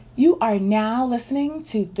You are now listening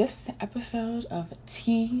to this episode of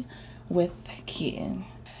Tea with Key. And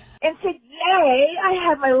today I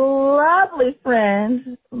have my lovely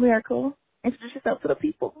friend, Miracle. Introduce yourself to the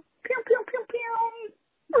people. Pew, pew, pew,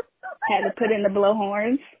 pew. Had to put in the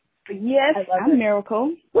blowhorns. Yes, I'm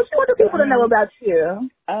Miracle. What you want the people to know about you?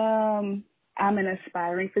 I'm an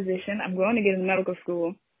aspiring physician. I'm going to get into medical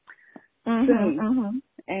school soon. Mm-hmm.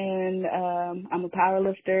 And I'm a power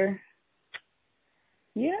lifter.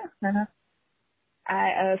 Yeah. Uh-huh.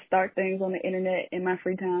 I start things on the internet in my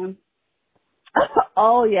free time.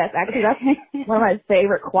 Oh, yes. Actually, that's one of my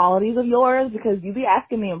favorite qualities of yours because you be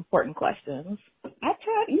asking me important questions. I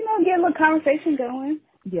try, get a little conversation going.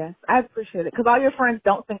 Yes, I appreciate it because all your friends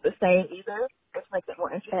don't think the same either, which makes it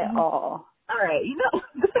more interesting. At all. All right.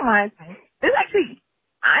 This reminds me.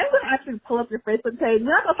 I'm going to actually pull up your Facebook page.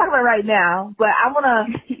 We're not going to talk about it right now, but I want to,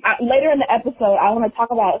 later in the episode, I want to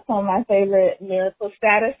talk about some of my favorite Miracle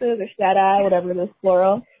statuses or stati, whatever it is,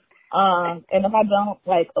 plural. And if I don't,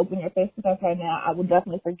 open your Facebook page right now, I will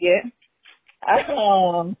definitely forget.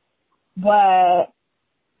 But,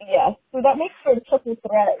 yeah, so that makes for a triple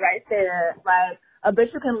threat right there. A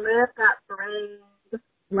bitch who can live that brain,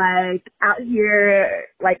 out here,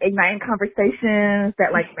 igniting conversations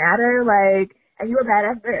that, matter, and you're a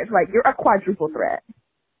badass bitch. You're a quadruple threat.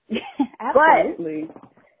 Absolutely.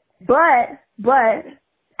 But,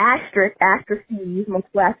 asterisk C's,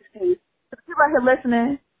 multiple asterisk C's. The people out here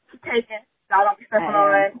listening, keep taking. Y'all don't be stepping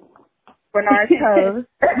on Bernard's toes.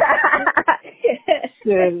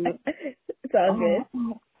 Shoot. It's all good.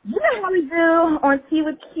 You know how we do on Tea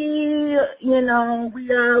with Key,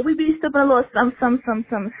 we be sipping a little something.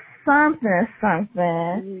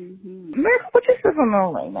 Mm-hmm. What you sipping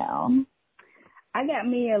on right now? I got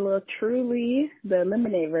me a little Truly, the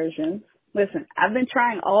lemonade version. Listen, I've been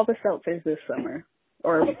trying all the seltzers this summer,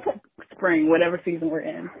 or spring, whatever season we're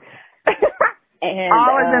in. And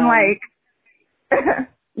all of them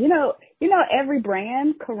every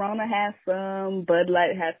brand, Corona has some, Bud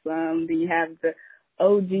Light has some, then you have the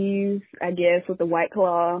OGs, I guess, with the White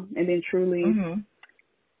Claw, and then Truly. Mm-hmm.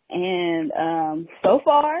 And so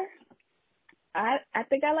far, I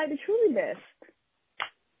think I like the Truly best.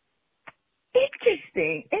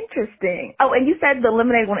 Interesting. Oh, and you said the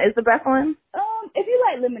lemonade one is the best one? If you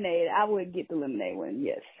like lemonade, I would get the lemonade one,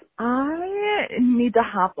 yes. I need to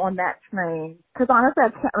hop on that train, because honestly, I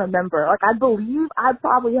can't remember. I believe I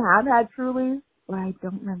probably have had Truly, but I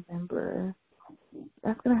don't remember.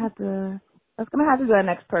 That's gonna have to be the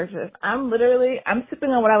next purchase. I'm sipping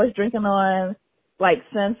on what I was drinking on,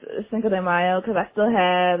 since Cinco de Mayo, because I still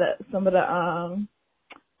had some of the,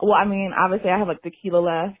 obviously I have, tequila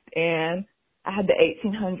left, and I had the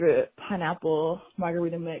 1800 pineapple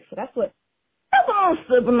margarita mix, so that's what I'm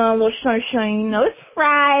sipping on, little sunshine. It's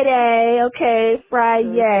Friday, okay,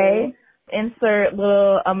 Friday. Okay. Insert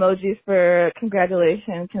little emojis for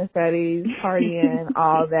congratulations, confetti, partying,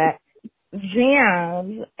 all that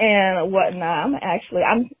jams and whatnot.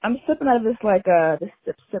 I'm sipping out of this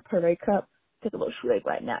this sip hooray cup. Take a little shake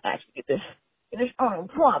right now. Actually, get this on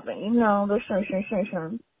popping, the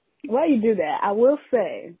sunshine. While you do that, I will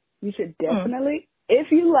say you should definitely,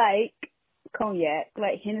 if you like cognac,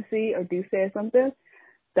 like Hennessy or Douce or something,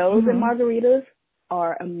 those and margaritas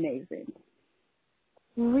are amazing.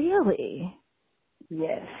 Really?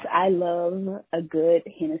 Yes, I love a good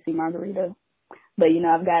Hennessy margarita. But,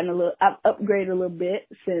 I've upgraded a little bit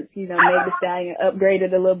since, Meg Thee Stallion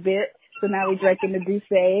upgraded a little bit. So now we're drinking the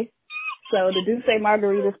Douce. So the Douce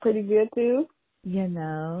margarita is pretty good too.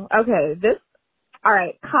 Okay, all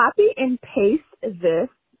right, copy and paste this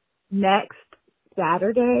next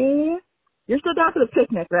Saturday. You're still down for the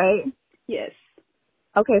picnic, right? Yes.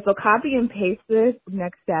 Okay, so copy and paste this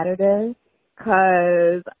next Saturday,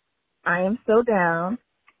 'cause I am so down.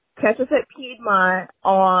 Catch us at Piedmont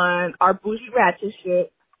on our bougie ratchet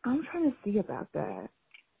shit. I'm trying to see about that.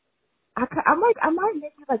 I might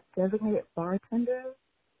make you designated bartender,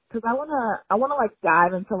 'cause I wanna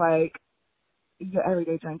dive into your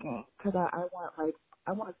everyday drinking, 'cause I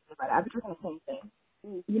want to see about it. I've been drinking the same thing.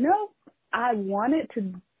 I wanted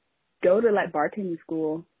to go to bartending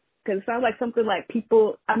school, because it sounds like something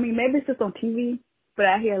people. Maybe it's just on TV, but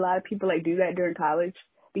I hear a lot of people do that during college,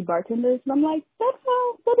 be bartenders, and I'm like, that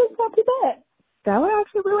doesn't sound too bad. That would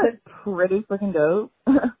actually be pretty freaking dope.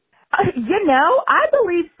 I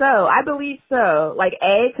believe so. A,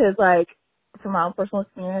 because from my own personal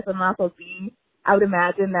experience, and also B, I would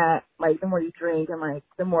imagine that the more you drink and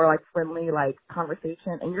the more friendly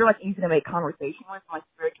conversation, and you're easy to make conversation with, and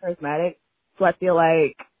very charismatic. So I feel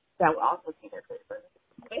that would also be their favor.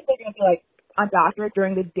 Basically, you're gonna be a doctor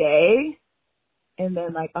during the day, and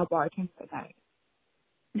then a bartender at night.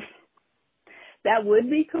 that would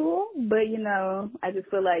be cool, but you know, I just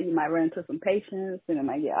feel like you might run into some patients and it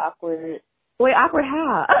might get awkward. Wait, awkward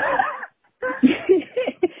how?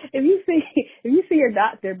 if you see your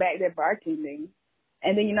doctor back there bartending,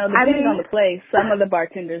 and then you know, depending on the place, some of the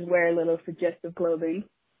bartenders wear a little suggestive clothing.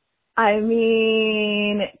 I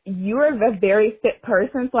mean, you're a very fit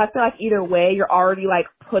person, so I feel like either way, you're already like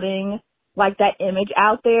putting like that image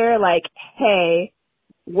out there, like, hey,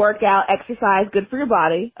 work out, exercise, good for your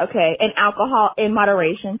body, okay, and alcohol in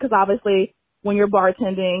moderation, because obviously when you're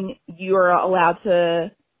bartending, you're allowed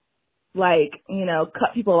to, like, you know,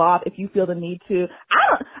 cut people off if you feel the need to.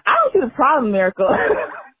 I don't see the problem, Miracle.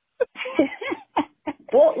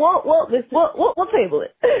 We'll table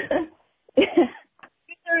it.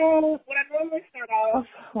 So, when I normally start off,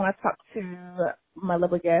 when I talk to my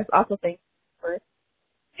lovely guests, also thank you for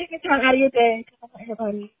taking time out of your day, because I want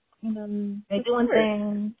everybody, you know, they're doing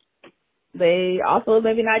things. They also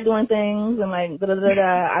maybe not doing things, and like,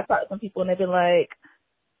 da-da-da-da. I talk to some people, and they've been like,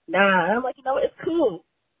 nah. And I'm like, you know what, it's cool.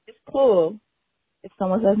 It's cool. If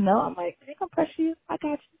someone says no, I'm like, they gonna pressure you. I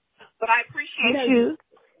got you. But I appreciate you.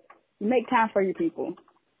 Make time for your people.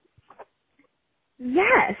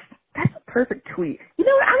 Yes. That's a perfect tweet. You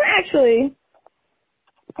know what, I'm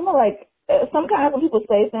gonna like, sometimes when people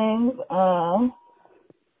say things,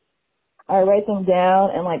 I write them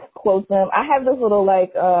down and like quote them. I have this little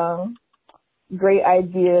like, great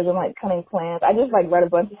ideas and like cunning plans. I just like write a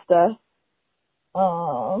bunch of stuff,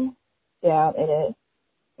 down in it.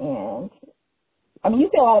 And I mean, you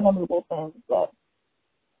say a lot of memorable things, but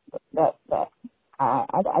that I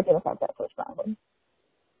identified that so strongly.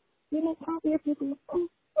 You make time for your people.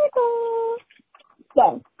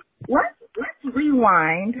 So let's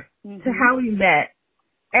rewind to how we met.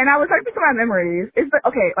 And I was trying to think of my memories. It's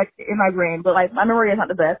okay, like in my brain, but like my memory is not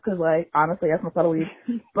the best because like honestly that's my subtle weed.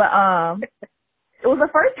 But it was the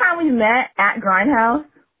first time we met at Grindhouse.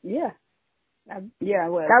 Yeah. Yeah,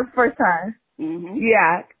 it was. That was the first time. Mhm.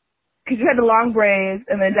 Yeah, because you had the long braids,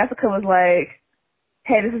 and then Jessica was like,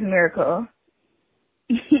 "Hey, this is Miracle."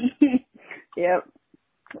 Yep.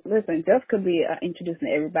 Listen, Jessica be introducing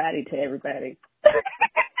everybody to everybody.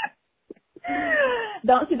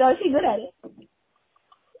 Don't she good at it?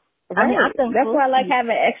 Right. I mean, I think that's why I like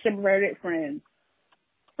having extroverted friends.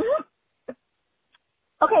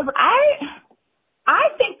 Okay, but I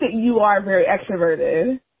think that you are very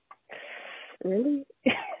extroverted. Really?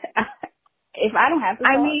 If I don't have to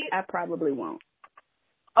talk, I probably won't.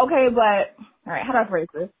 Okay, but all right, how do I phrase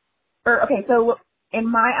this? Okay, so in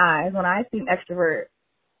my eyes, when I see an extrovert,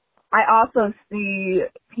 I also see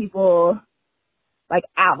people like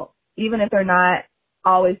out, even if they're not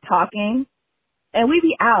always talking. And we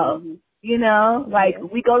be out, you know, like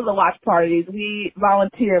we go to the watch parties, we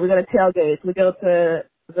volunteer, we go to tailgates, we go to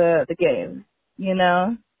the games, you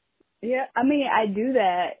know? Yeah, I mean, I do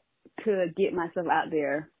that to get myself out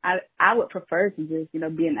there. I would prefer to just, you know,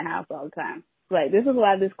 be in the house all the time. Like, this is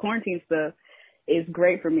why this quarantine stuff is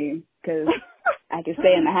great for me, because I can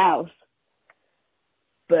stay in the house.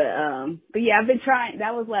 But yeah, I've been trying.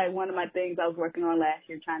 That was like one of my things I was working on last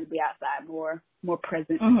year, trying to be outside more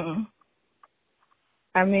present. Mm-hmm.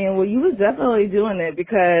 I mean, well, you was definitely doing it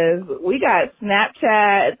because we got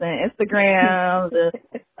Snapchats and Instagrams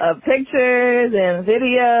and pictures and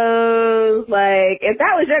videos. Like, if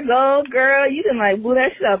that was your goal, girl, you can like blew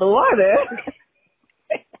that shit out of the water.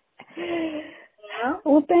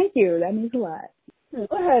 Well, thank you. That means a lot. Go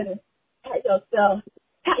ahead. Pat yourself.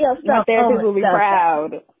 Your therapist will be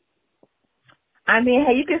proud. I mean,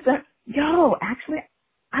 hey, you can say, actually,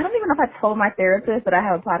 I don't even know if I told my therapist that I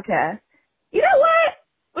have a podcast. You know what?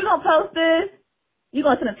 We're going to post this. You're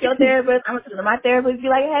going to send it to your therapist. I'm going to send it to my therapist. Be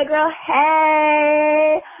like, hey, girl,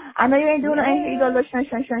 hey. I know you ain't doing anything. You go to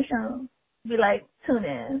shun. Be like, tune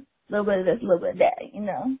in. A little bit of this, a little bit of that, you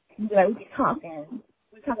know. Be like, we be talking.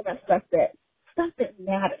 We talk about stuff that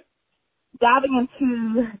matters. Diving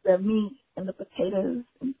into the meat and the potatoes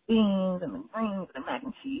and beans and the greens and the mac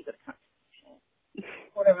and cheese and the conversation.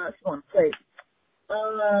 Whatever else you want to say.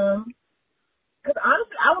 Because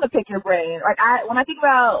honestly, I want to pick your brain. Like, when I think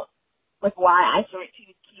about, like, why I started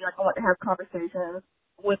TVT, like, I want to have conversations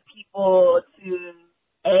with people to,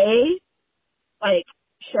 A, like,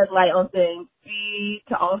 shed light on things, B,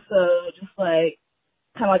 to also just, like,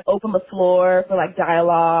 kind of, like, open the floor for, like,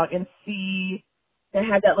 dialogue, and C, to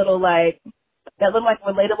have that little, like,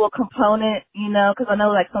 relatable component, you know, because I know,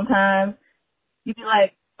 like, sometimes you'd be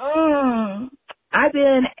like, I've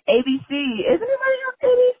been ABC. Isn't anybody on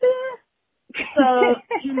ABC? So,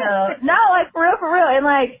 you know, no, like, for real. And,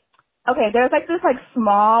 like, okay, there's, like, this, like,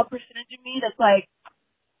 small percentage of me that's, like,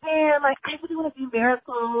 man, like, I really want to do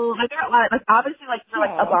miracles. Like, there are a lot, like, obviously, like, you're,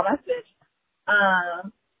 like, a bomb message.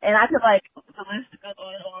 not to like the list goes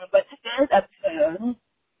on and on, but today's episode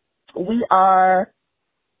we are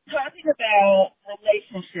talking about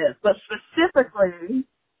relationships, but specifically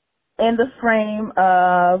in the frame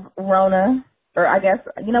of Rona, or I guess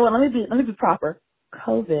you know what? Let me be proper.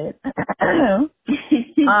 COVID. Y'all,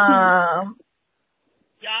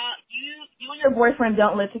 you and your boyfriend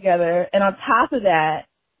don't live together, and on top of that,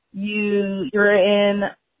 you're in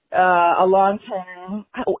a long-term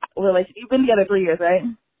relationship. You've been together 3 years, right?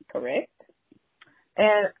 Correct.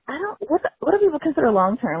 And I don't. What do people consider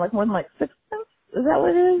long-term? Like more than like 6 months? Is that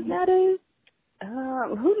what it is nowadays?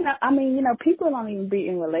 Who know? I mean, people don't even be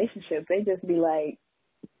in relationships. They just be like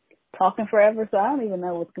talking forever. So I don't even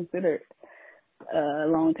know what's considered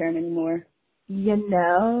long-term anymore. You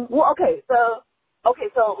know? Well, okay, so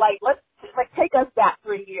like let's like take us back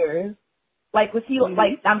 3 years. Like was he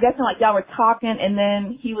like I'm guessing like y'all were talking and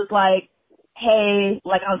then he was like, hey,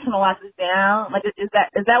 like I'm trying to lock this down. Like is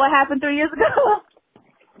that what happened 3 years ago?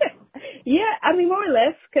 Yeah, I mean more or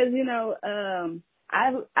less, because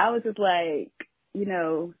I was just like,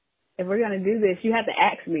 if we're gonna do this, you have to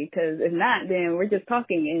ask me, because if not, then we're just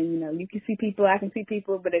talking, and you can see people, I can see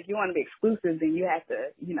people, but if you want to be exclusive, then you have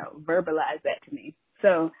to verbalize that to me.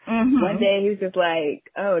 So one day he was just like,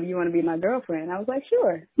 oh, do you want to be my girlfriend? I was like,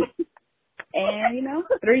 sure. And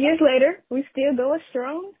 3 years later, we still going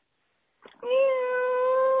strong.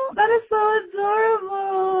 Yeah, that is so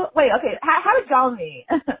adorable. Wait, okay, how did y'all meet?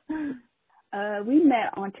 We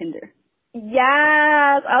met on Tinder.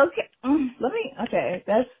 Yes. Okay.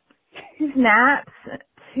 That's snaps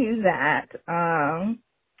to that.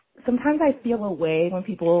 Sometimes I feel a way when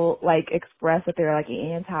people like express that they're like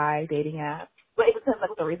anti dating apps, but it depends like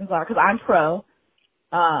what the reasons are. Because I'm pro.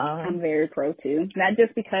 I'm very pro too. Not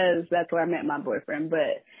just because that's where I met my boyfriend,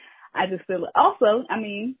 but I just feel also. I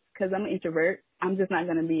mean, because I'm an introvert, I'm just not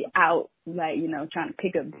gonna be out like trying to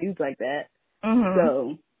pick up dudes like that.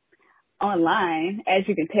 So online, as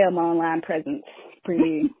you can tell, my online presence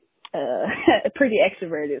pretty pretty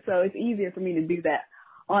extroverted, so it's easier for me to do that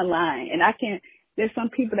online. And there's some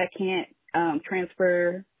people that can't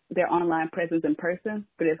transfer their online presence in person,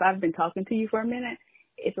 but if I've been talking to you for a minute,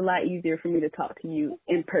 it's a lot easier for me to talk to you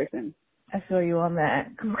in person. I feel you on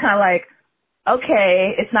that. Cause it's kind of like,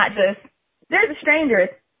 okay, it's not just there's a stranger.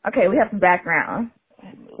 Okay, we have some background.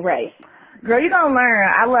 Right. Girl, you're gonna learn.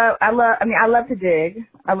 I love to dig.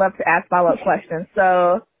 I love to ask follow-up questions.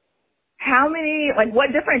 So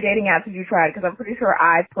what different dating apps have you tried? Because I'm pretty sure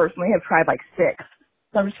I personally have tried like 6.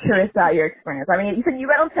 So I'm just curious about your experience. I mean, you said you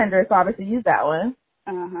went on Tinder, so obviously use that one.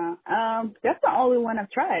 That's the only one I've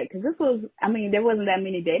tried, because there wasn't that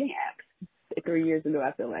many dating apps 3 years ago,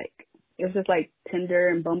 I feel like. It was just like Tinder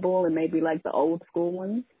and Bumble and maybe like the old school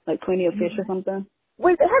ones, like Plenty of Fish or something.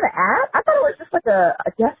 Wait, they have an app? I thought it was just like a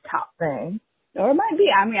desktop thing. Or it might be.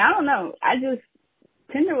 I mean, I don't know.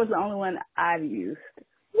 Tinder was the only one I've used.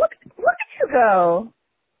 Look at you go.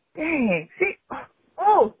 Dang. See?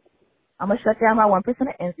 Oh. I'm going to shut down my 1% of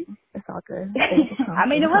envy. It's all good. I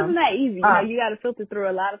mean, it wasn't that easy. You got to filter through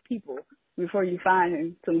a lot of people before you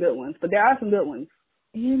find some good ones. But there are some good ones.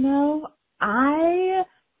 I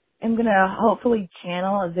am going to hopefully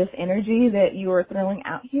channel this energy that you are throwing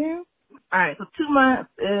out here. All right, so 2 months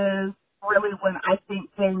is really when I think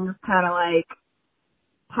things kind of like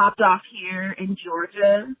popped off here in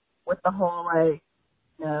Georgia with the whole like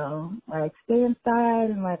stay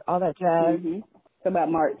inside and like all that jazz. It's about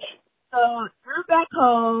March. So you're back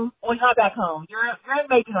home. Well, you're not back home. You're in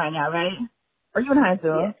Macon right now, right? Or you in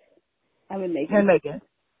Hinesville? Yes. I'm in Macon. You're in Macon.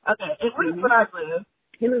 Okay. And where does Bernard live?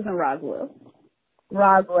 He lives in Roswell.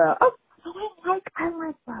 Roswell. Oh, so I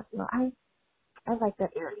like Roswell. I like that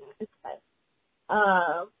area. It's nice.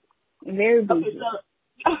 Very bougie.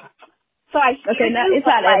 Okay, so it's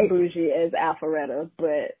not as bougie as Alpharetta,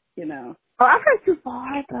 but Oh, I've heard too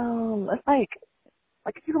far though. It's like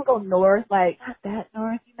if you don't go north, like not that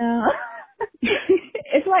north,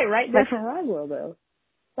 It's like right there from Roswell though.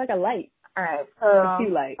 It's like a light. All right, so a few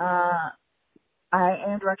lights. I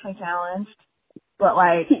am directionally challenged, but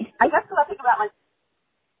like I guess when I think about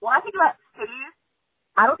cities,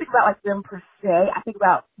 I don't think about like them per se. I think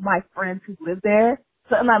about my friends who live there.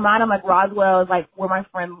 So in my mind, I'm like Roswell is like where my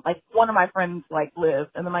friend, like one of my friends like lives,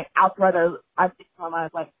 and then like Alpharetta, I think in my mind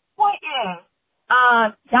is like, what is?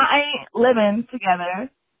 Y'all ain't living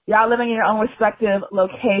together. Y'all living in your own respective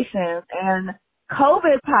locations, and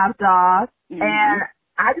COVID popped off, and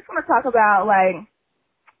I just want to talk about like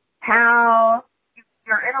how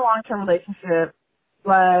you're in a long-term relationship,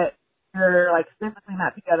 but you're like physically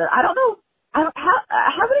not together. I don't know.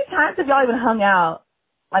 How many times have y'all even hung out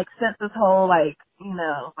like since this whole like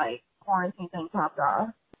quarantine thing popped off?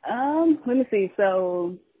 Let me see.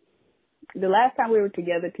 So the last time we were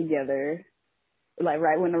together, like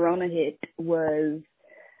right when the Rona hit, was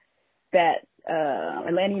that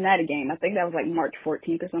Atlanta United game. I think that was like March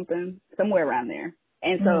 14th or something, somewhere around there.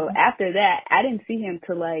 And so after that, I didn't see him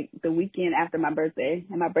till like the weekend after my birthday,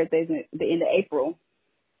 and my birthday's the end of April.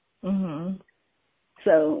 Mhm.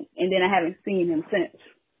 So, and then I haven't seen him since.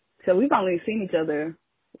 So we've only seen each other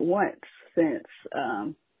once since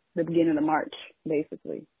the beginning of March,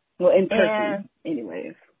 basically. Well, in person,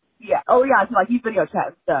 anyways. Yeah. Oh, yeah. So, like, you video chat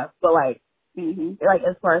and stuff. But, like, like,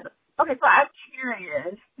 as far as, okay, so I'm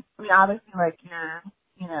curious. I mean, obviously, like, you're,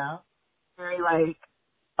 you know, very, like,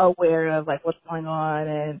 aware of, like, what's going on.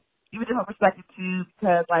 And you have a different perspective, too,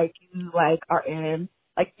 because, like, you, like, are in,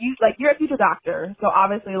 like, you're a future doctor. So,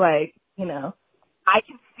 obviously, like, you know, I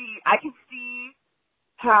can see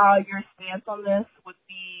how your stance on this would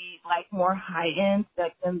be, like, more heightened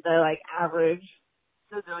than the, like, average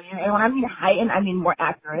civilian. And when I mean heightened, I mean more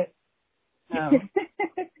accurate. So,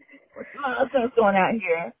 what's going on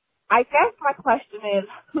here? I guess my question is,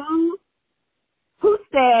 who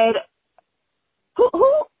said, who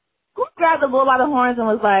grabbed the bull by the horns and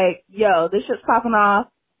was like, yo, this shit's popping off,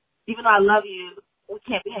 even though I love you, we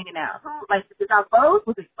can't be hanging out? Who, like, did y'all both?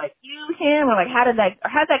 Was it, like, you, him, or, like, how did that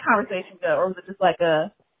conversation go? Or was it just, like,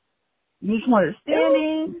 a mutual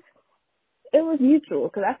understanding? It was mutual,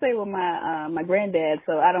 because I stay with my granddad,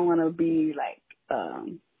 so I don't want to be, like,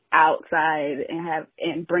 outside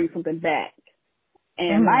and bring something back.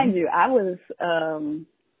 And mind you, I was,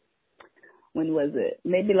 when was it?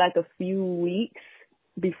 Maybe like a few weeks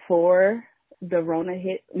before the Rona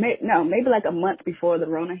hit. Maybe like a month before the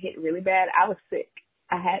Rona hit really bad. I was sick.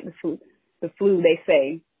 I had the flu. The flu, they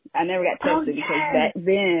say. I never got tested because back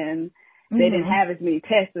then they didn't have as many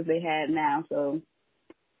tests as they had now. So,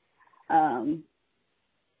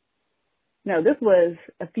 no, this was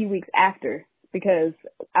a few weeks after, because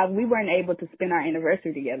we weren't able to spend our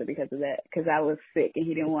anniversary together because of that, because I was sick and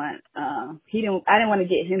I didn't want to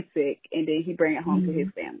get him sick and then he bring it home to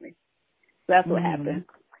his family. So that's what happened.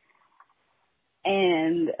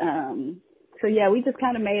 And, so yeah, we just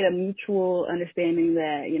kind of made a mutual understanding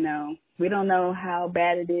that, you know, we don't know how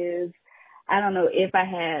bad it is. I don't know if I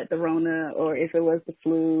had the Rona or if it was the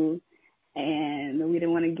flu, and we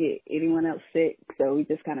didn't want to get anyone else sick. So we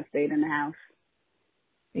just kind of stayed in the house.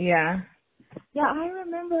 Yeah. Yeah, I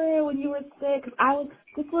remember when you were sick.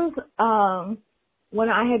 This was one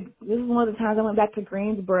of the times I went back to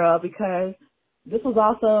Greensboro, because this was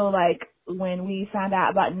also like when we found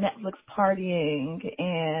out about Netflix partying,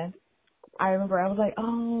 and I remember I was like,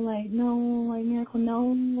 oh, like, no, like, Miracle,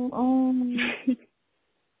 no,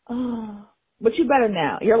 oh. But you better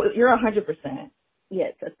now. You're 100%.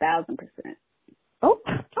 Yes, 1,000%. Oh,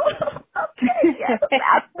 okay, yes,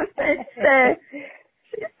 1,000%.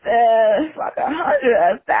 She said, fuck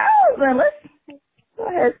 100, 1,000. Let's go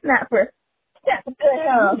ahead, snap for good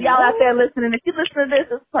health. Y'all out there listening, if you listen to this,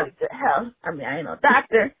 it's probably good health. I mean, I ain't no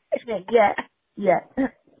doctor yet.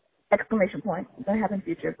 Exclamation point. Gonna happen in the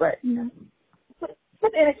future, but, you know, put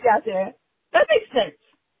the energy out there. That makes sense.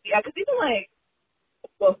 Yeah, because even, like,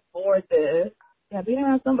 before this, being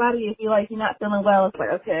around somebody, if you're, like, you're not feeling well, it's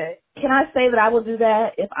like, okay, can I say that I will do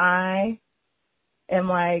that if I am,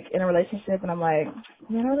 like, in a relationship and I'm like,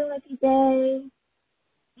 man, I really like you, babe.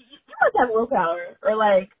 You must have willpower. Or,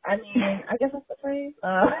 like, I mean, I guess that's the phrase.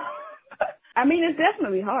 I mean, it's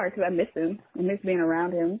definitely hard because I miss him. I miss being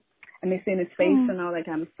around him. I miss seeing his face and all that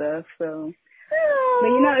kind of stuff. So, but,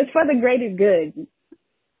 you know, it's for the greater good.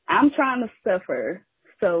 I'm trying to suffer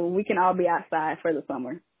so we can all be outside for the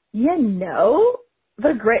summer. You know,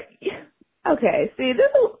 okay, see,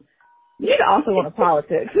 you also want to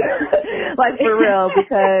politics, like, for real,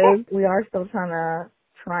 because we are still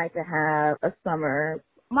trying to have a summer.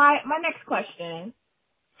 My next question,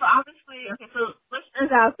 so obviously, okay, so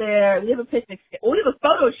listeners out there, we have a picnic, we have a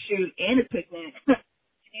photo shoot and a picnic,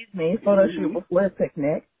 excuse me, photo shoot before the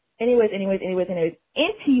picnic. Anyways,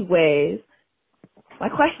 my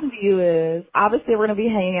question to you is, obviously we're going to be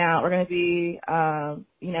hanging out. We're going to be,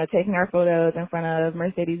 you know, taking our photos in front of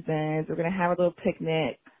Mercedes-Benz. We're going to have a little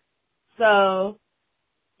picnic. So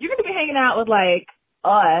you're going to be hanging out with, like,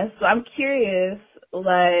 us. So I'm curious,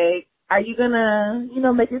 like, are you going to, you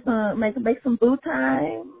know, make some boo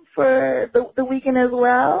time for the weekend as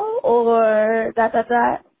well? Or that?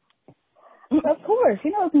 Of course.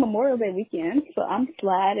 You know, it's Memorial Day weekend, so I'm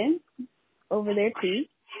sliding over there, too.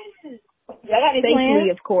 Safely,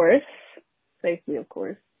 of course.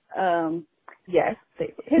 Yes,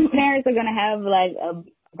 safely. His parents are going to have, like, a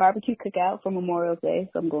barbecue cookout for Memorial Day,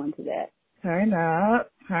 so I'm going to that. Turn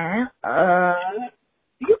up.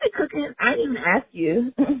 You be cooking? I didn't even ask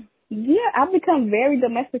you. Yeah, I've become very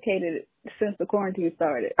domesticated since the quarantine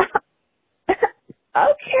started. Okay.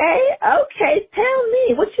 Tell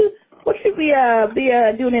me what you be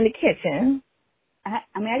doing in the kitchen.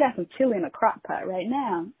 I mean, I got some chili in a crock pot right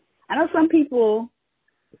now. I know some people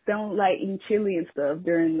don't like eating chili and stuff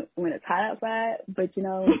when it's hot outside, but you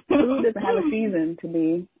know, food doesn't have a season to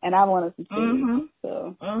me, and I wanted some chili,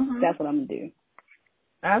 so that's what I'm gonna do.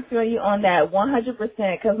 I feel you on that 100%,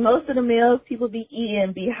 because most of the meals people be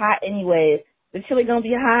eating be hot anyways. The chili gonna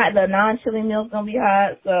be hot, the non-chili meal's gonna be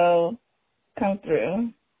hot, so come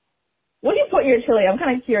through. What do you put in your chili? I'm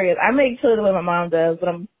kind of curious. I make chili the way my mom does, but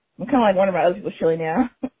I'm kind of like one of my other people's chili now.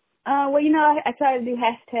 Well, you know, I try to do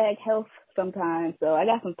 #health sometimes, so I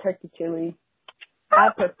got some turkey chili. I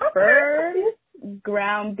prefer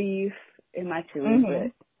ground beef in my chili,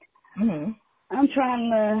 but I'm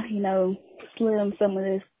trying to, you know, slim some of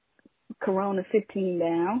this Corona 15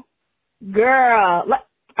 down. Girl,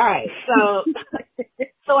 all right, so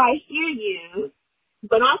I hear you,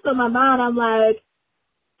 but also in my mind I'm like,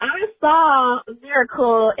 I saw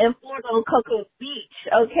Miracle in Florida on Cocoa Beach,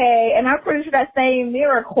 okay? And I'm pretty sure that same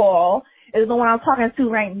Miracle is the one I'm talking to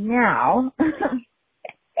right now.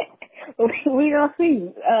 We gonna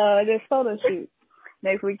see. There's photo shoot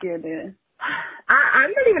next weekend then. I'm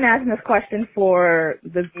not even asking this question for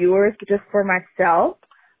the viewers, but just for myself,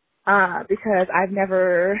 because I've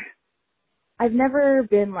never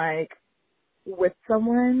been like with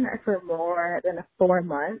someone for more than 4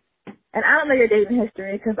 months. And I don't know your dating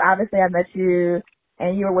history because obviously I met you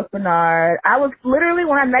and you were with Bernard. I was literally,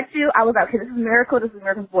 when I met you, I was like, okay, this is Miracle, this is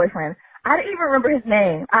Miracle's boyfriend. I didn't even remember his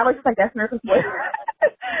name. I was just like, that's Miracle's boyfriend.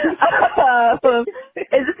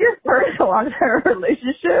 Is this your first long-term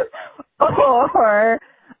relationship? Or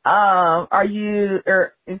are you,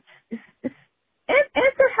 or answer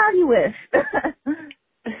how you wish.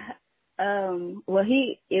 Well,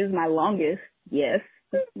 he is my longest, yes.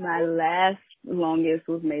 My last longest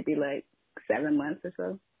was maybe like 7 months or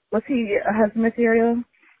so. Was he a husband material?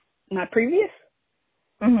 My previous?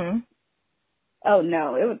 Oh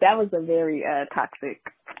no, that was a very toxic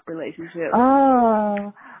relationship.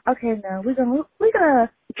 Oh, okay. No, we're gonna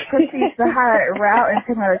proceed the higher route and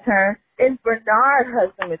take another turn. Is Bernard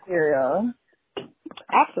husband material?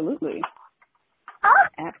 Absolutely. Oh.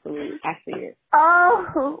 Absolutely, I see it.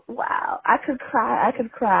 Oh wow, I could cry.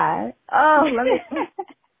 Oh, let me.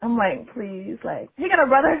 I'm like, please, like, he got a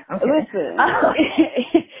brother? Okay. Listen.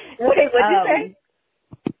 Wait, what'd you say?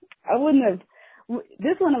 I wouldn't have,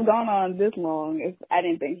 this wouldn't have gone on this long if I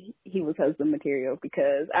didn't think he was husband material,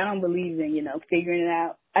 because I don't believe in, you know, figuring it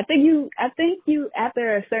out. I think you,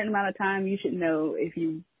 after a certain amount of time, you should know if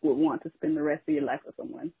you would want to spend the rest of your life with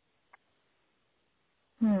someone.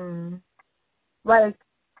 Like,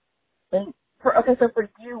 so for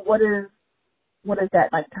you, what is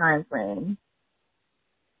that, like, time frame?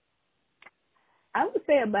 I would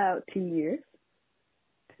say about 2 years.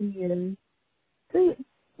 2 years. Okay.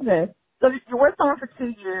 So if you're with someone for 2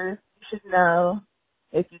 years, you should know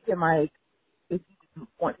if you can, like, if you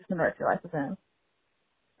want to spend the rest of your life with them.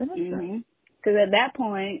 Because at that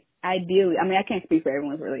point, ideally, I mean, I can't speak for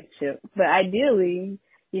everyone's relationship, but ideally,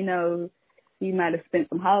 you know, you might have spent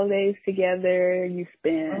some holidays together. You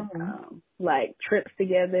spent, like, trips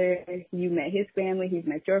together. You met his family. He's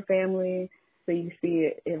met your family. So you see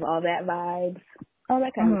if all that vibes, all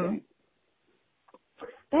that kind of thing.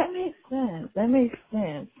 That makes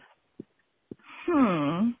sense.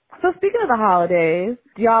 So speaking of the holidays,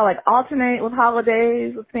 do y'all like alternate with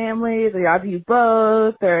holidays with families, or y'all do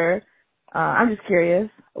both, or I'm just curious.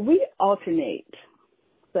 We alternate.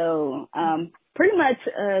 So pretty much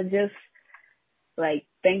just like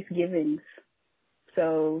Thanksgivings.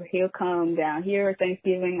 So he'll come down here at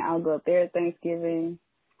Thanksgiving. I'll go up there at Thanksgiving.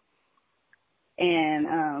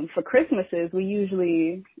 And for Christmases, we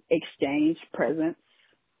usually exchange presents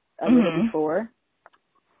a little before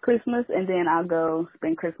Christmas, and then I'll go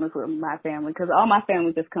spend Christmas with my family, because all my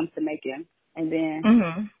family just comes to Macon, and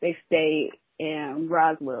then they stay in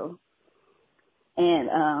Roswell.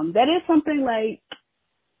 And that is something, like,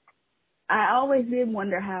 I always did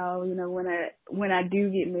wonder how, you know, when I do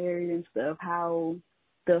get married and stuff, how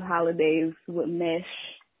the holidays would mesh,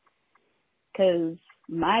 because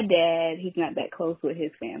my dad, he's not that close with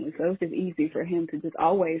his family, so it's just easy for him to just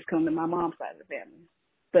always come to my mom's side of the family.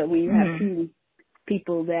 But when you have two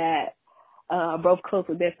people that are both close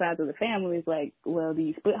with their sides of the family, it's like, well, do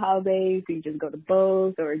you split holidays? Do you just go to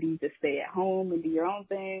both? Or do you just stay at home and do your own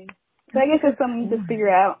thing? So I guess it's something you just figure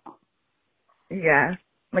out. Yeah.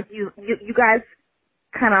 Like you guys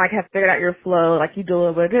kind of like have figured out your flow. Like you do a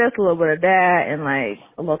little bit of this, a little bit of that, and like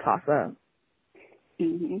a little toss up.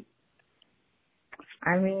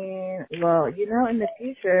 I mean, well, in the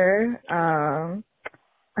future,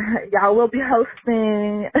 y'all will be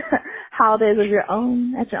hosting holidays of your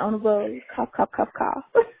own at your own abode. Cough, cough, cough, cough.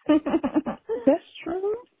 That's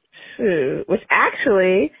true. Shoot. Which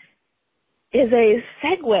actually is a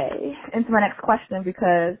segue into my next question,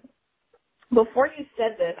 because before you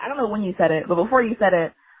said this, I don't know when you said it, but before you said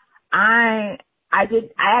it, I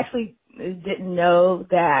actually didn't know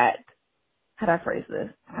that, how do I phrase this?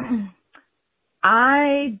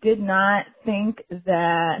 I did not think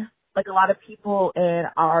that, like, a lot of people in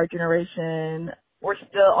our generation were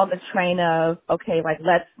still on the train of, okay, like,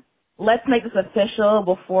 let's make this official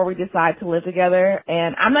before we decide to live together.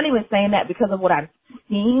 And I'm not even saying that because of what I've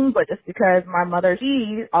seen, but just because my mother,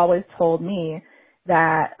 she always told me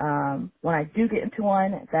that when I do get into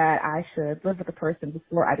one, that I should live with the person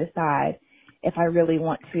before I decide if I really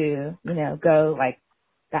want to, go like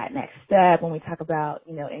that next step when we talk about,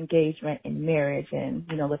 engagement and marriage and,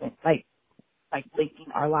 living like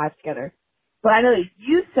linking our lives together. But I know that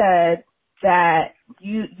you said that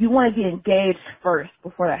you want to get engaged first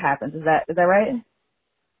before that happens. Is that right?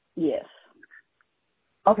 Yes.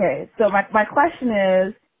 Okay, so my question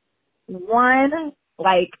is, one,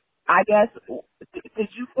 like, I guess, did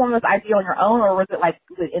you form this idea on your own, or was it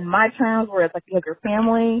in my terms where it's like you have your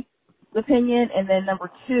family's opinion? And then number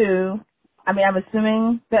two, I mean, I'm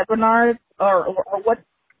assuming that Bernard, or what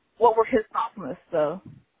were his thoughts on this? So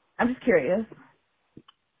I'm just curious.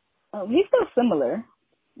 He's still similar,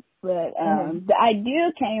 but the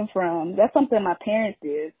idea came from, that's something my parents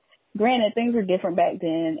did. Granted, things were different back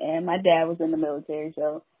then, and my dad was in the military,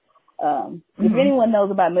 so if anyone knows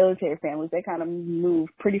about military families, they kind of move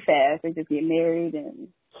pretty fast. They just get married and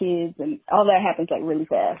kids, and all that happens like really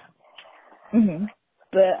fast.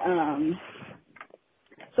 But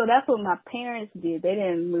so that's what my parents did. They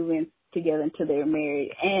didn't move in together until they were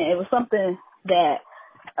married, and it was something that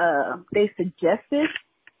they suggested.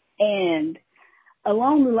 And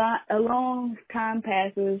along time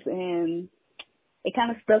passes, and it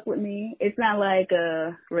kind of stuck with me. It's not like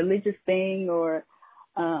a religious thing, or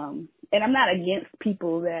and I'm not against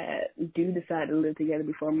people that do decide to live together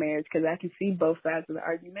before marriage, because I can see both sides of the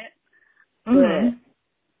argument. But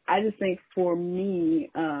I just think for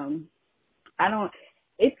me, I don't.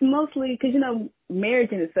 It's mostly because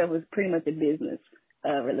marriage in itself is pretty much a business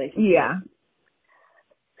relationship. Yeah.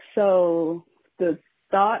 So the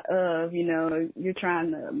thought of you're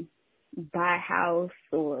trying to buy a house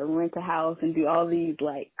or rent a house and do all these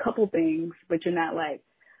like couple things, but you're not like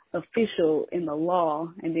official in the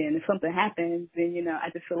law, and then if something happens, then I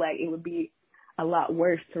just feel like it would be a lot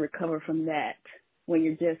worse to recover from that when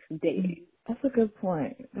you're just dating. That's a good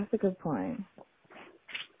point.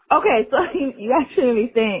 Okay, so you actually made me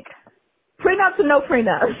think, prenups or no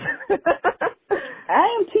prenups? I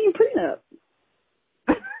am team prenup.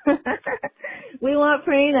 We want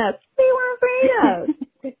prenups.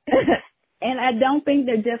 And I don't think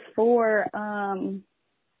they're just for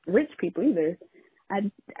rich people either. I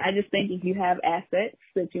just think if you have assets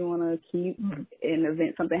that you want to keep in the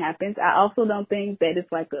event something happens. I also don't think that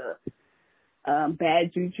it's like a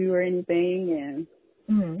bad juju or anything.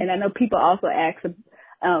 And I know people also ask,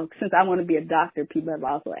 since I want to be a doctor, people have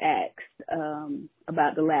also asked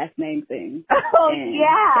about the last name thing. Oh, and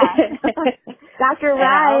yeah. Dr.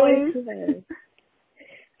 Rice.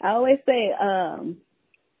 I always say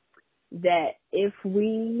that if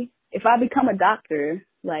I become a doctor,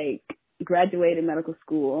 like graduated medical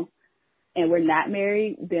school, and we're not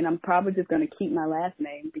married, then I'm probably just going to keep my last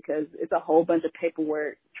name, because it's a whole bunch of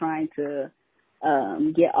paperwork trying to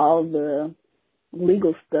get all the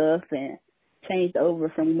legal stuff and changed over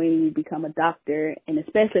from when you become a doctor. And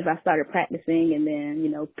especially if I started practicing, and then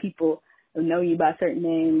people know you by a certain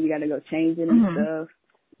name, you got to go change it and stuff.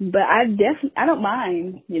 But I don't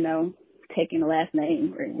mind taking the last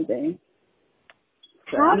name or anything.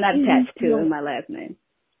 So I'm not attached to my last name.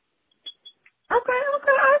 Okay.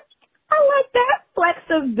 I like that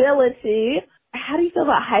flexibility. How do you feel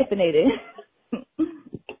about hyphenating?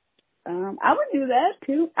 I would do that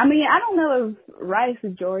too. I mean, I don't know if Rice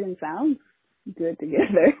and Jordan sounds good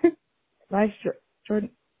together. Rice, Jordan.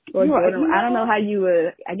 Or Jordan. I don't know how you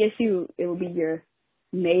would. I guess it would be your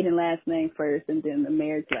maiden last name first and then the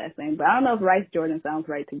marriage last name. But I don't know if Rice Jordan sounds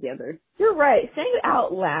right together. You're right. Saying it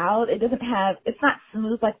out loud, it's not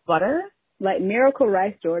smooth like butter. Like Miracle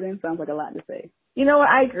Rice Jordan sounds like a lot to say. You know what?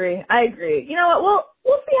 I agree. You know what?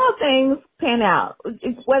 We'll see how things pan out.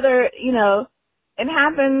 It's whether, it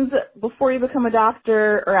happens before you become a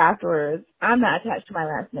doctor or afterwards. I'm not attached to my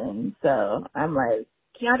last name. So I'm like,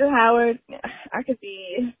 Keandra Howard, I could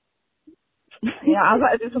be, I was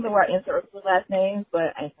about to do something where I insert the last names,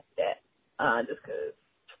 but I didn't do that. just 'cause,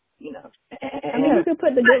 you know. I mean, you can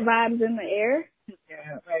put the good vibes in the air.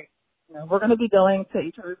 Yeah, like, you know, we're going to be going to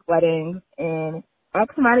each other's weddings in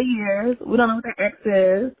X amount of years. We don't know what the X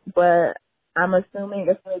is, but I'm assuming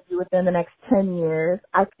it's going to be within the next 10 years.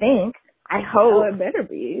 I think. I hope. Oh, it better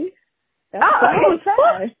be. That's okay.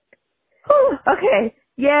 fast. Okay.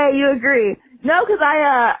 Yeah, you agree. No, because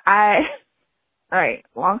all right,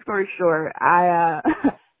 long story short, I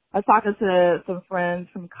was talking to some friends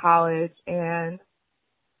from college, and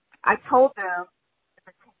I told them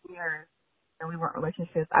in 10 years, and we weren't in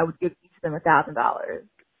relationships, I would give each of them $1,000.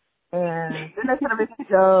 And then they started making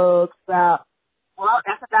jokes about, well,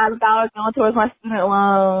 that's $1,000 going towards my student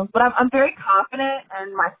loans. But I'm very confident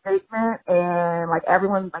in my statement, and like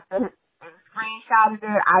everyone, like they screenshotted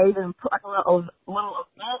it. I even put like a little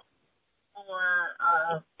event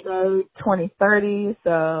for 2030.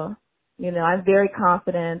 So, you know, I'm very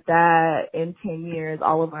confident that in 10 years,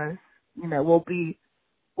 all of us, you know, will be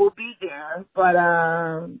there. But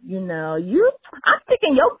you know, I'm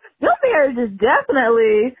thinking your marriage is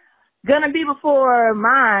definitely gonna be before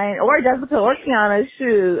mine or Jessica or Kiana's.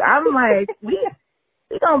 Shoot, I'm like, we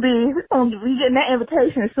gonna be getting that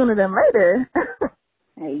invitation sooner than later.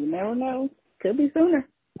 Hey, you never know. Could be sooner.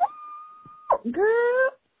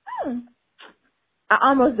 Girl. I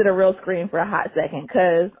almost did a real scream for a hot second,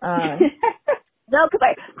 cause no, cause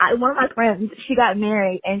one of my friends, she got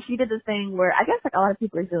married and she did this thing where I guess like a lot of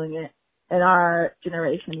people are doing it in our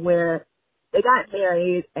generation where they got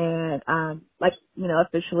married and like, you know,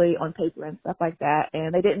 officially on paper and stuff like that,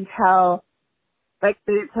 and they didn't tell like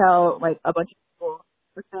a bunch of people,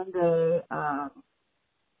 but then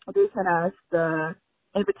they sent us the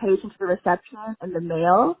invitation to the reception in the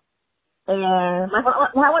mail. And like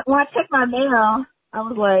when I checked my mail, I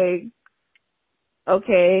was like,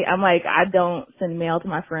 okay. I'm like, I don't send mail to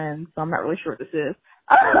my friends, so I'm not really sure what this is.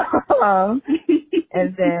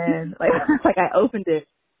 And then like I opened it,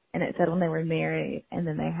 and it said when they were married, and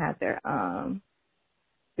then they had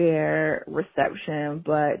their reception.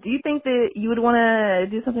 But do you think that you would want to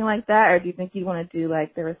do something like that, or do you think you'd want to do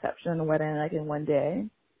like the reception and the wedding like in one day?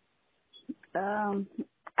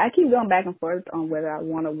 I keep going back and forth on whether I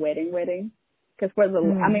want a wedding. Because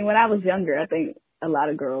I mean, when I was younger, I think a lot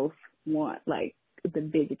of girls want like the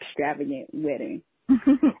big extravagant wedding.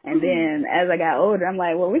 And then as I got older, I'm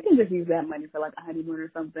like, well, we can just use that money for like a honeymoon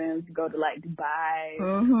or something, to go to like Dubai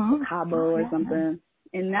or Cabo or something.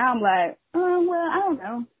 And now I'm like, well, I don't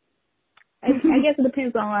know. I guess it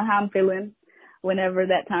depends on how I'm feeling whenever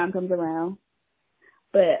that time comes around.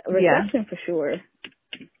 But reception for sure.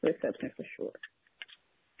 Reception for sure.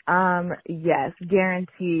 Yes,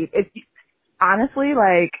 guaranteed. Honestly,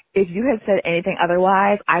 like, if you had said anything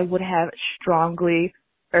otherwise, I would have strongly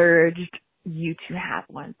urged you to have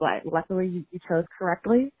one. But luckily, you chose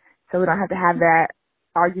correctly, so we don't have to have that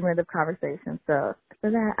argumentative conversation. So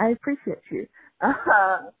for that, I appreciate you.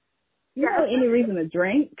 You know, any reason to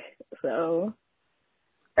drink, so.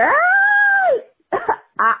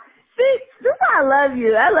 See, this is why I love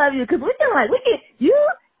you. I love you, because you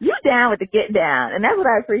down with the get down, and that's what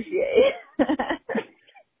I appreciate.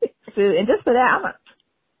 And just for that,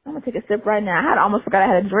 I'm gonna take a sip right now. I had almost forgot I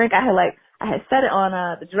had a drink. I had set it on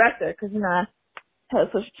the dresser, because, you know, I had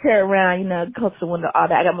to switch the chair around, you know, close to the window, all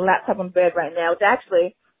that. I got my laptop on the bed right now, which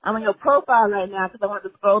actually I'm on your profile right now because I wanted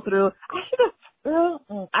to scroll through. I should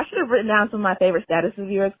have written down some of my favorite statuses of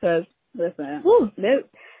yours, because listen,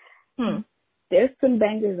 there's some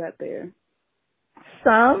bangers out there.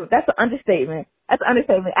 That's an understatement.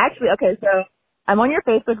 Actually, okay, so I'm on your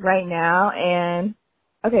Facebook right now, and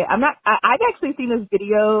okay, I've actually seen this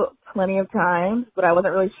video plenty of times, but I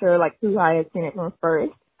wasn't really sure like who I had seen it from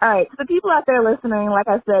first. All right, so the people out there listening, like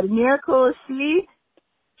I said, Miracle, she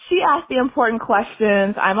asked the important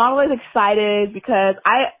questions. I'm always excited because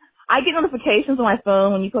I get notifications on my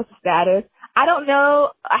phone when you post a status. I don't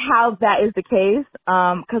know how that is the case,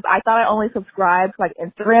 because I thought I only subscribed to like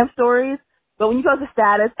Instagram stories. But when you post a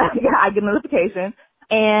status, I get a notification,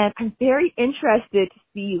 and I'm very interested to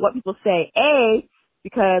see what people say.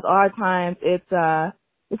 Because a lot of times it's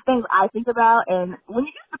things I think about, and when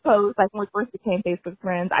you used to post, like when we first became Facebook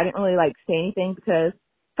friends, I didn't really like say anything because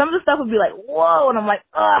some of the stuff would be like, whoa, and I'm like,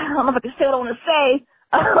 I don't know if I can say what I want to say.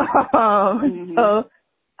 So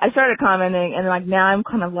I started commenting, and like now I'm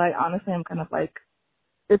kind of like, honestly, I'm kind of like,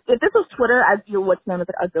 if this was Twitter, I'd be what's known as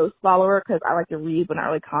like a ghost follower, because I like to read but not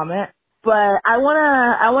really comment. But I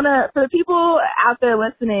wanna, for the people out there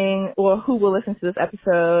listening or who will listen to this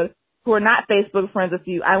episode who are not Facebook friends with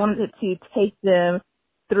you, I wanted to take them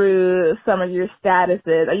through some of your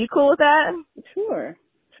statuses. Are you cool with that? Sure.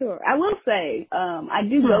 I will say, I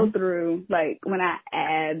do go through, like, when I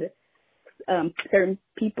add certain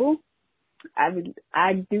people. I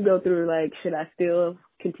do go through like, should I still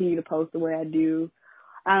continue to post the way I do?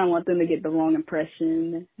 I don't want them to get the wrong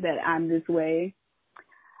impression that I'm this way.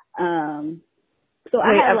 So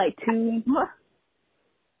I have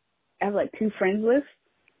like two friends lists.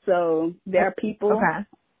 So there are people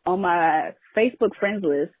on my Facebook friends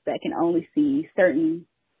list that can only see certain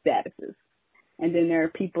statuses. And then there are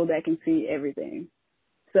people that can see everything.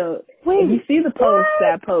 So if you see the post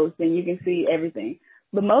that I post, then you can see everything.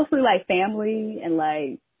 But mostly like family and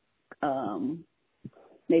like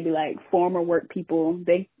maybe like former work people,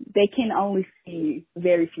 they can only see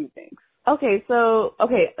very few things. Okay, so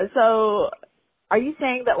are you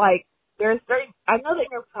saying that like there's certain, I know that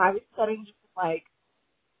in your private settings you can like,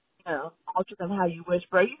 you know, alter them how you wish,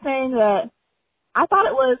 but are you saying that, I thought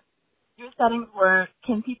it was your settings were,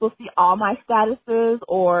 can people see all my statuses,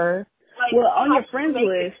 or like, well, on your friends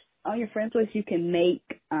list you can make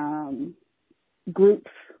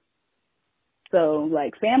groups. So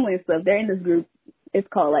like family and stuff, they're in this group. It's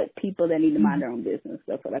called like people that need to mind their own business.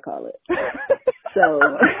 That's what I call it. So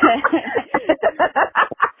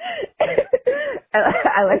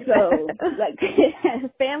I like so like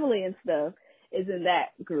family and stuff is in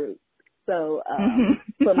that group. So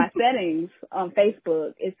for my settings on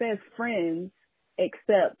Facebook, it says friends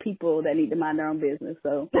except people that need to mind their own business.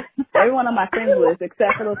 So everyone on my friends list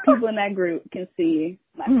except for those people in that group can see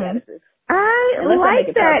my statuses. I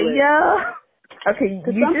like that, yo. Okay,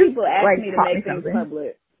 because some people ask like, me to make things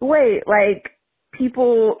public. Wait, like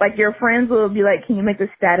people, like your friends will be like, can you make the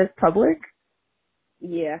status public?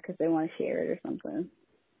 Yeah, because they want to share it or something.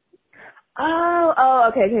 Oh,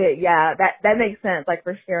 okay, yeah, that makes sense, like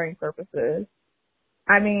for sharing purposes.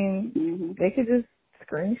 I mean, they could just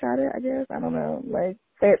screenshot it, I guess. I don't know, like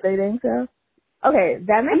they think so. Okay,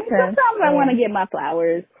 that makes sense. Sometimes I want to get my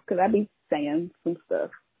flowers because I be saying some stuff.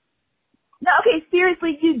 No, okay,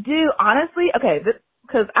 seriously, you do. Honestly, okay,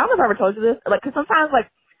 because I don't know if I ever told you this. Like, because sometimes, like,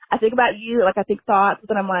 I think about you, like, I think thoughts, but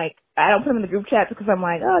then I'm like, I don't put them in the group chat because I'm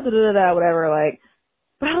like, oh, da-da-da-da, whatever, like.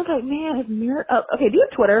 But I was like, man, is Mirror up? Okay, do you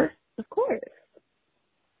have Twitter? Of course.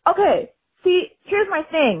 Okay, see, here's my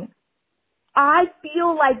thing. I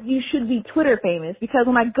feel like you should be Twitter famous because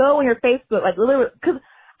when I go on your Facebook, like, literally, because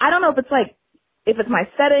I don't know if it's like, if it's my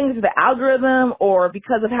settings or the algorithm or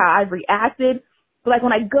because of how I've reacted. But like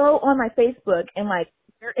when I go on my Facebook and like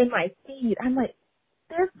you're in my feed, I'm like,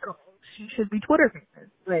 this girl, she should be Twitter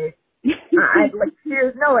famous. Like, I like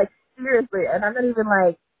seriously, and I'm not even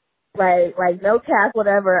like no cap,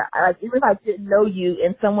 whatever. Like even if I didn't know you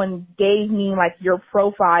and someone gave me like your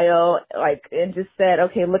profile, like and just said,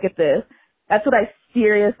 okay, look at this. That's what I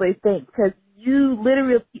seriously think because you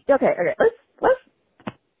literally. Okay,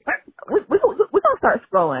 we're gonna start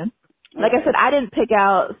scrolling. Like I said, I didn't pick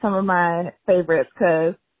out some of my favorites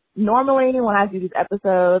because normally when I do these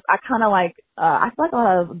episodes, I kind of like, I feel like a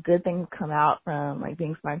lot of good things come out from like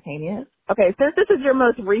being spontaneous. Okay, since this is your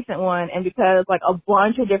most recent one and because like a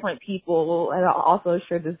bunch of different people have also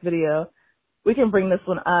shared this video, we can bring this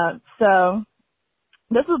one up. So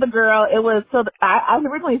this was the girl, I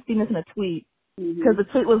originally seen this in a tweet because the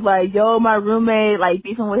tweet was like, yo, my roommate like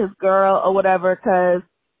beefing with his girl or whatever because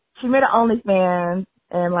she made an OnlyFans.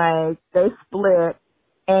 And like they split,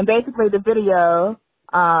 and basically the video,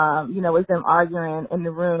 was them arguing in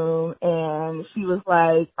the room, and she was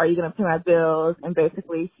like, "Are you gonna pay my bills?" And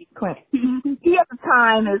basically he at the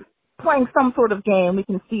time is playing some sort of game. We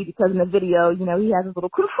can see because in the video, he has his little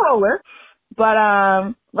controller. But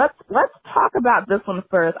let's talk about this one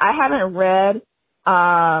first. I haven't read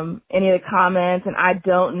any of the comments, and I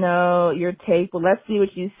don't know your take, but let's see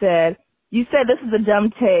what you said. You said this is a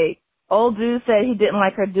dumb take. Old dude said he didn't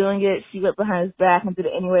like her doing it. She went behind his back and did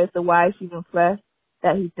it anyway. So why is she even flesh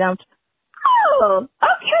that he dumped? Oh,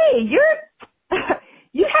 okay.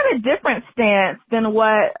 You have a different stance than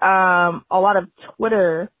what a lot of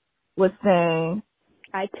Twitter was saying.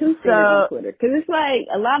 I too see it on Twitter because it's like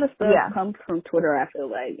a lot of stuff comes from Twitter. I feel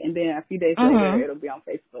like, and then a few days later it'll be on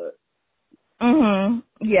Facebook.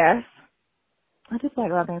 Yes. I just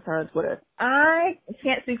like a lot of things on Twitter. I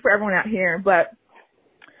can't speak for everyone out here, but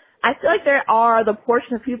I feel like there are the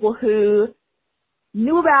portion of people who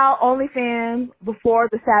knew about OnlyFans before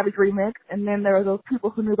the Savage remix, and then there were those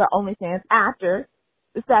people who knew about OnlyFans after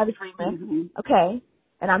the Savage remix. Okay.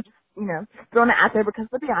 And I'm just, just throwing it out there because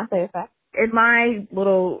of the Beyonce effect. In my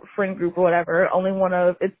little friend group or whatever, only one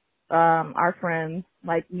of our friends,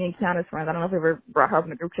 like me and Kiana's friends, I don't know if we ever brought her up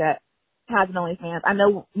in the group chat, has an OnlyFans. I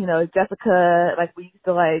know, Jessica, like we used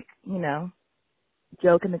to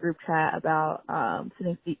joke in the group chat about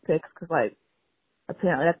sending feet pics because like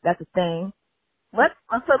apparently that's a thing. Let's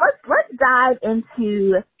dive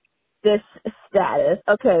into this status.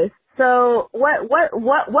 Okay, so what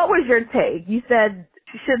was your take? You said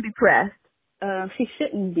she shouldn't be pressed. She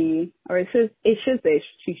shouldn't be, or it should say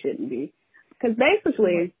she shouldn't be. Because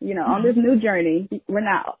basically, you know, on this new journey,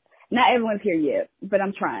 not everyone's here yet, but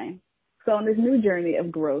I'm trying. So on this new journey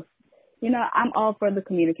of growth, you know, I'm all for the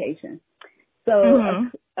communication.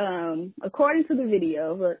 So, according to the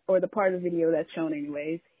video, or the part of the video that's shown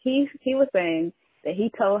anyways, he was saying that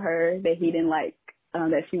he told her that he didn't like,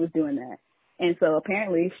 that she was doing that. And so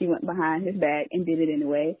apparently she went behind his back and did it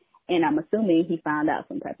anyway. And I'm assuming he found out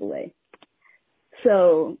some type of way.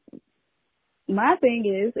 So my thing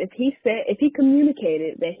is, if he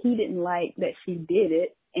communicated that he didn't like that she did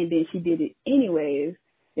it and then she did it anyways,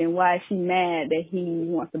 then why is she mad that he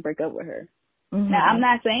wants to break up with her? Mm-hmm. Now, I'm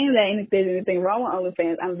not saying that there's anything wrong with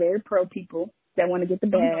OnlyFans. I'm very pro people that want to get the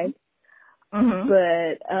bag. Mm-hmm.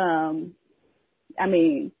 But, I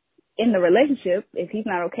mean, in the relationship, if he's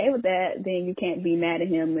not okay with that, then you can't be mad at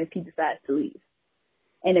him if he decides to leave.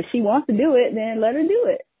 And if she wants to do it, then let her do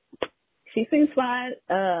it. She seems fine.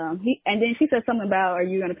 And then she said something about, are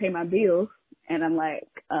you going to pay my bills? And I'm like,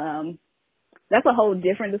 that's a whole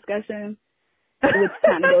different discussion, which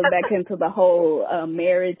kind of goes back into the whole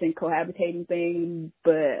marriage and cohabitating thing.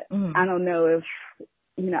 But I don't know if,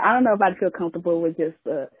 I don't know if I'd feel comfortable with just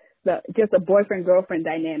a boyfriend-girlfriend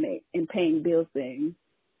dynamic and paying bills thing.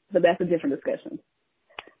 But that's a different discussion.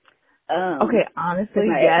 Okay, honestly,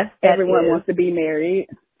 yes. Everyone wants to be married,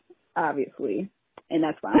 obviously, and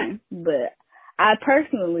that's fine. But I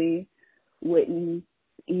personally wouldn't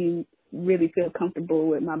really feel comfortable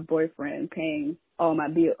with my boyfriend paying all my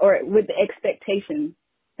bills, or with the expectation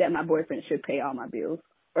that my boyfriend should pay all my bills,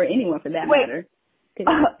 or anyone for that matter.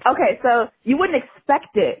 Okay, so you wouldn't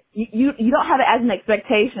expect it. You don't have it as an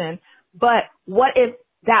expectation, but what if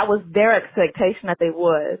that was their expectation that they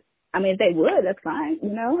would? I mean, if they would, that's fine.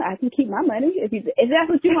 I can keep my money if that's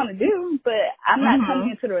what you want to do. But I'm not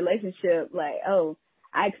coming into the relationship like, oh,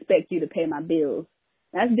 I expect you to pay my bills.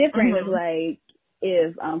 That's different. It's like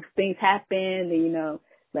if things happen, and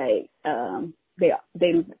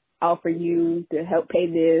they offer you to help pay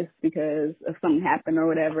this because of something happened or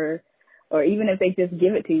whatever, or even if they just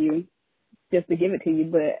give it to you, just to give it to you.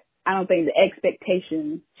 But I don't think the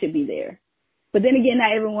expectation should be there. But then again,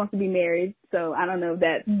 not everyone wants to be married, so I don't know if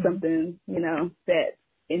that's something, that's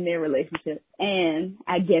in their relationship. And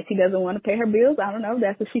I guess he doesn't want to pay her bills. I don't know.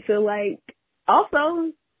 That's what she feel like.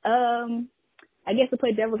 Also, I guess to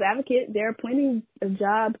play devil's advocate, there are plenty of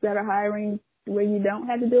jobs that are hiring where you don't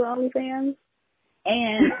have to do OnlyFans.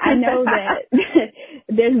 And I know that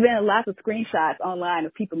there's been lots of screenshots online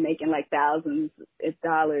of people making like thousands of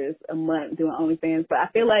dollars a month doing OnlyFans, but I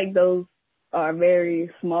feel like those are a very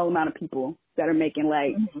small amount of people that are making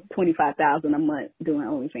like $25,000 a month doing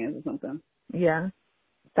OnlyFans or something. Yeah,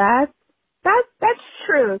 that's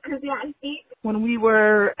true. Cause I think when we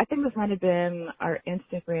were, I think this might have been our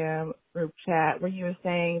Instagram group chat where you were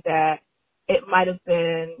saying that it might have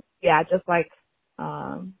been, just like,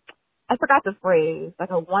 I forgot the phrase,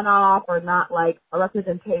 like a one-off or not like a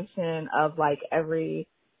representation of like every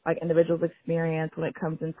like individual's experience when it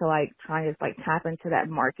comes into like trying to like tap into that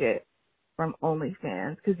market from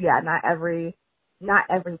OnlyFans, because not every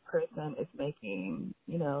person is making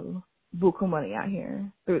buku money out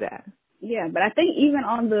here through that. Yeah, but I think even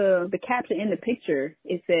on the caption in the picture,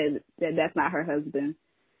 it said that that's not her husband.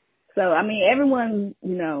 So I mean, everyone's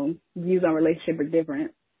views on relationship are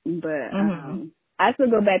different, but I still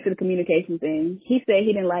go back to the communication thing. He said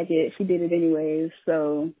he didn't like it, she did it anyways.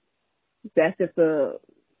 So that's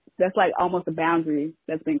like almost a boundary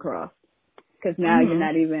that's been crossed. Because now you're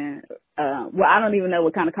not even, I don't even know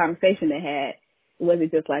what kind of conversation they had. Was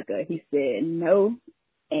it just like he said no,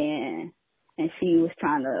 and she was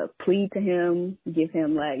trying to plead to him, give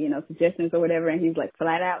him like, suggestions or whatever, and he's like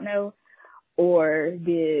flat out no? Or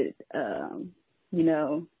did,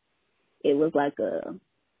 it was like a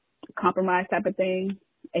compromise type of thing?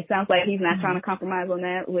 It sounds like he's not trying to compromise on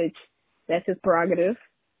that, which that's his prerogative.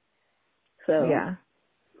 So, yeah.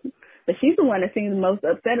 But she's the one that seems most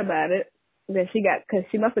upset about it. That she got, because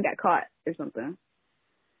she must have got caught or something.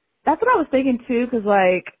 That's what I was thinking too, because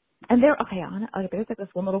like, and there's like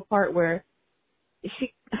this one little part where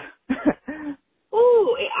she, it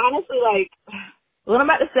honestly like, what I'm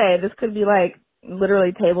about to say, this could be like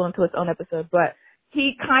literally tabled into its own episode, but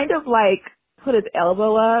he kind of like put his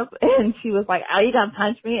elbow up and she was like, "Are you gonna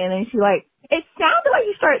punch me?" And then she like, it sounded like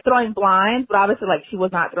she started throwing blinds, but obviously like she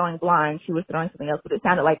was not throwing blinds, she was throwing something else, but it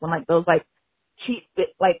sounded like when like those like cheap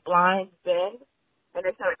like blinds bend and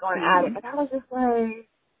they started going at it, and I was just like,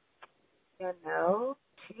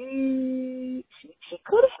 she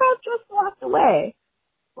could have just walked away.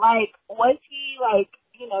 Like, was he, like,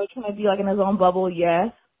 you know, trying to be, like, in his own bubble? Yes.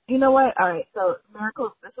 You know what? All right, so,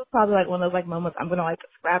 Miracle, this was probably, like, one of those, like, moments I'm going to, like,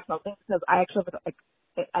 scrap something because I actually have, like,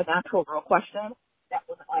 an actual real question that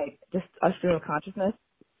wasn't, like, just a stream of consciousness.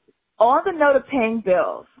 On the note of paying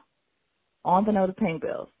bills,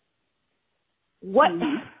 what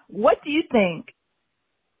do you think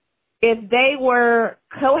if they were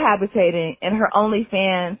cohabitating and her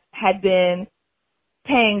OnlyFans had been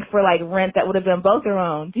paying for like rent that would have been both their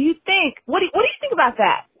own? Do you think? What do you think about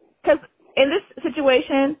that? Because in this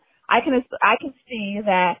situation, I can see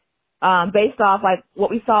that based off like what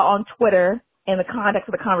we saw on Twitter in the context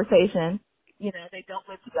of the conversation, you know, they don't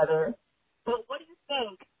live together. But what do you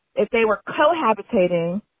think if they were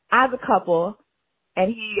cohabitating as a couple,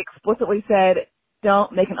 and he explicitly said,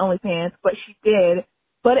 "Don't make an OnlyFans," but she did,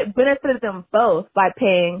 but it benefited them both by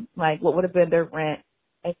paying like what would have been their rent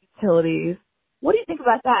and utilities. What do you think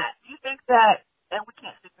about that? Do you think that, and we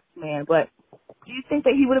can't speak for this man, but do you think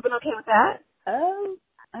that he would have been okay with that?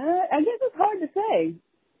 I guess it's hard to say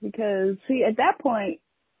because, see, at that point,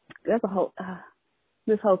 that's a whole,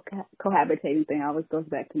 this whole cohabitating thing always goes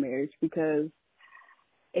back to marriage because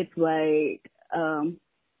it's like,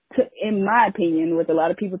 in my opinion, what a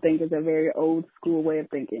lot of people think is a very old school way of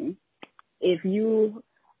thinking. If you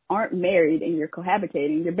aren't married and you're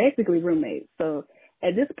cohabitating, you're basically roommates. So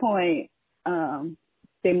at this point,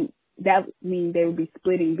 that means they would be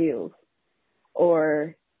splitting bills,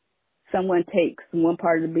 or someone takes one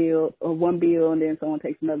part of the bill or one bill and then someone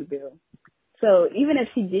takes another bill. So even if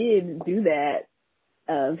she did do that,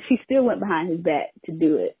 she still went behind his back to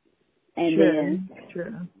do it. And then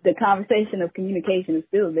the conversation of communication is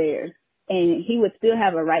still there. And he would still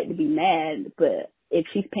have a right to be mad, but if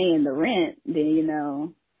she's paying the rent, then, you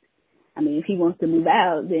know, I mean, if he wants to move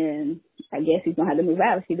out, then I guess he's going to have to move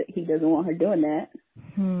out. He doesn't want her doing that.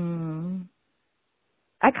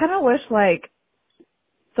 I kind of wish, like,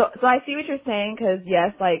 so I see what you're saying, because,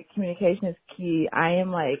 yes, like, communication is key. I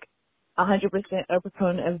am, like, 100% a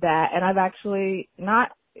proponent of that. And I've actually,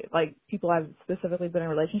 not, like, people I've specifically been in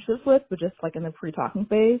relationships with, but just, like, in the pre-talking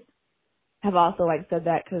phase, have also, like, said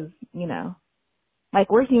that because, you know, like,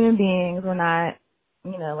 we're human beings. We're not,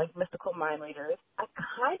 you know, like, mystical mind readers. I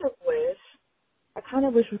kind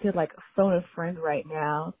of wish we could, like, phone a friend right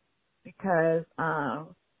now because a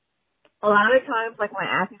lot of times, like, when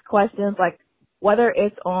I ask these questions, like, whether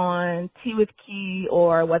it's on Tea with Key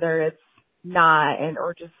or whether it's not, and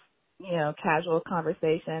or just, you know, casual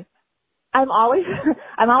conversation, I'm always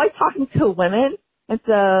talking to women, and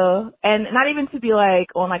so, and not even to be like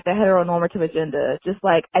on like the heteronormative agenda, just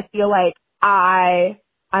like I feel like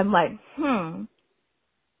I'm like, and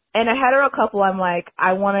a hetero couple, I'm like,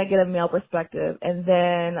 I want to get a male perspective, and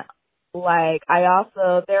then like I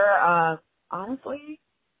also honestly.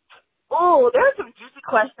 Oh, there are some juicy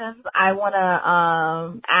questions I want to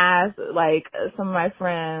ask, like, some of my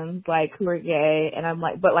friends, like, who are gay, and I'm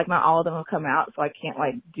like, but, like, not all of them have come out, so I can't,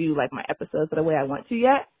 like, do, like, my episodes the way I want to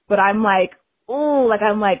yet. But I'm like,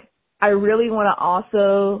 I really want to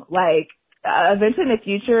also, like, eventually in the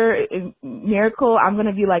future, in Miracle, I'm going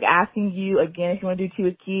to be, like, asking you again if you want to do Tea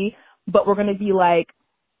with Key, but we're going to be, like,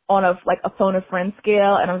 on a phone a friend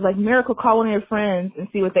scale, and I was like, Miracle, call one of your friends and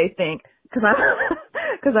see what they think.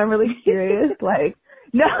 Cause I'm really curious. Like,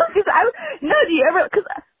 do you ever, cause,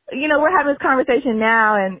 you know, we're having this conversation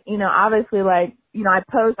now and, you know, obviously like, you know, I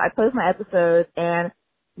post my episodes and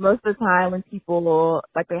most of the time when people,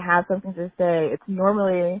 like, they have something to say, it's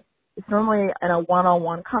normally in a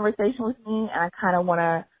one-on-one conversation with me, and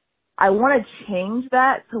I want to change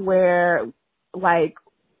that to where, like,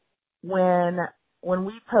 when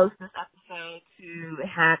we post this episode to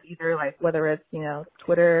have either, like, whether it's, you know,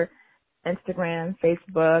 Twitter, Instagram,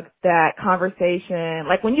 Facebook, that conversation,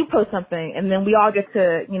 like when you post something and then we all get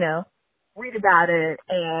to, you know, read about it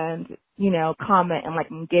and, you know, comment and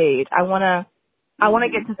like engage. I want to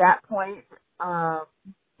get to that point,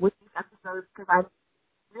 with these episodes because I'm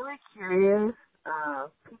really curious,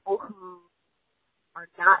 people who are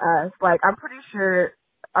not us. Like, I'm pretty sure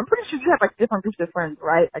you have like different groups of friends,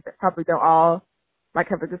 right? Like, that probably don't all like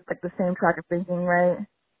have just like the same track of thinking, right?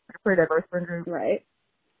 Like a pretty diverse friend group. Right.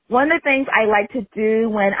 One of the things I like to do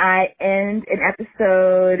when I end an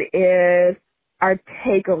episode is our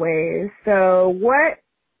takeaways. So what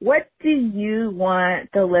do you want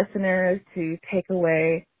the listeners to take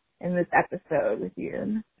away in this episode with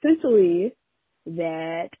you? Essentially,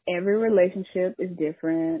 that every relationship is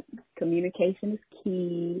different, communication is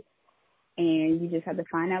key, and you just have to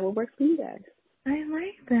find out what works for you guys. I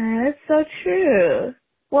like that. It's so true.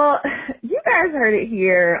 Well, you guys heard it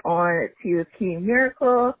here on Tea with Key.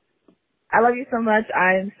 Miracle, I love you so much.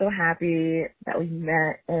 I am so happy that we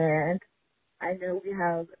met, and I know we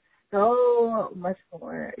have so much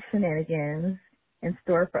more shenanigans in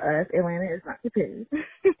store for us. Atlanta is not prepared.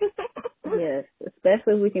 Yes,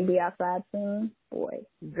 especially if we can be outside soon. Boy.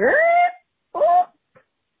 Girl. Oh.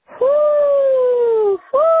 Whoo.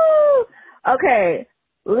 Whoo. Okay.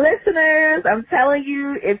 Listeners, I'm telling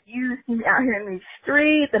you, if you see me out here in these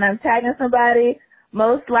streets and I'm tagging somebody,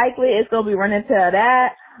 most likely it's going to be running to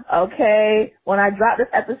that. Okay. When I drop this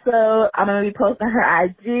episode, I'm going to be posting her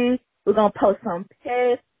IG. We're going to post some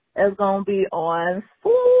pics. It's going to be on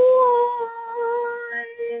Foy.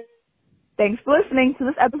 Thanks for listening to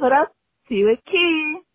this episode of Tea with Key.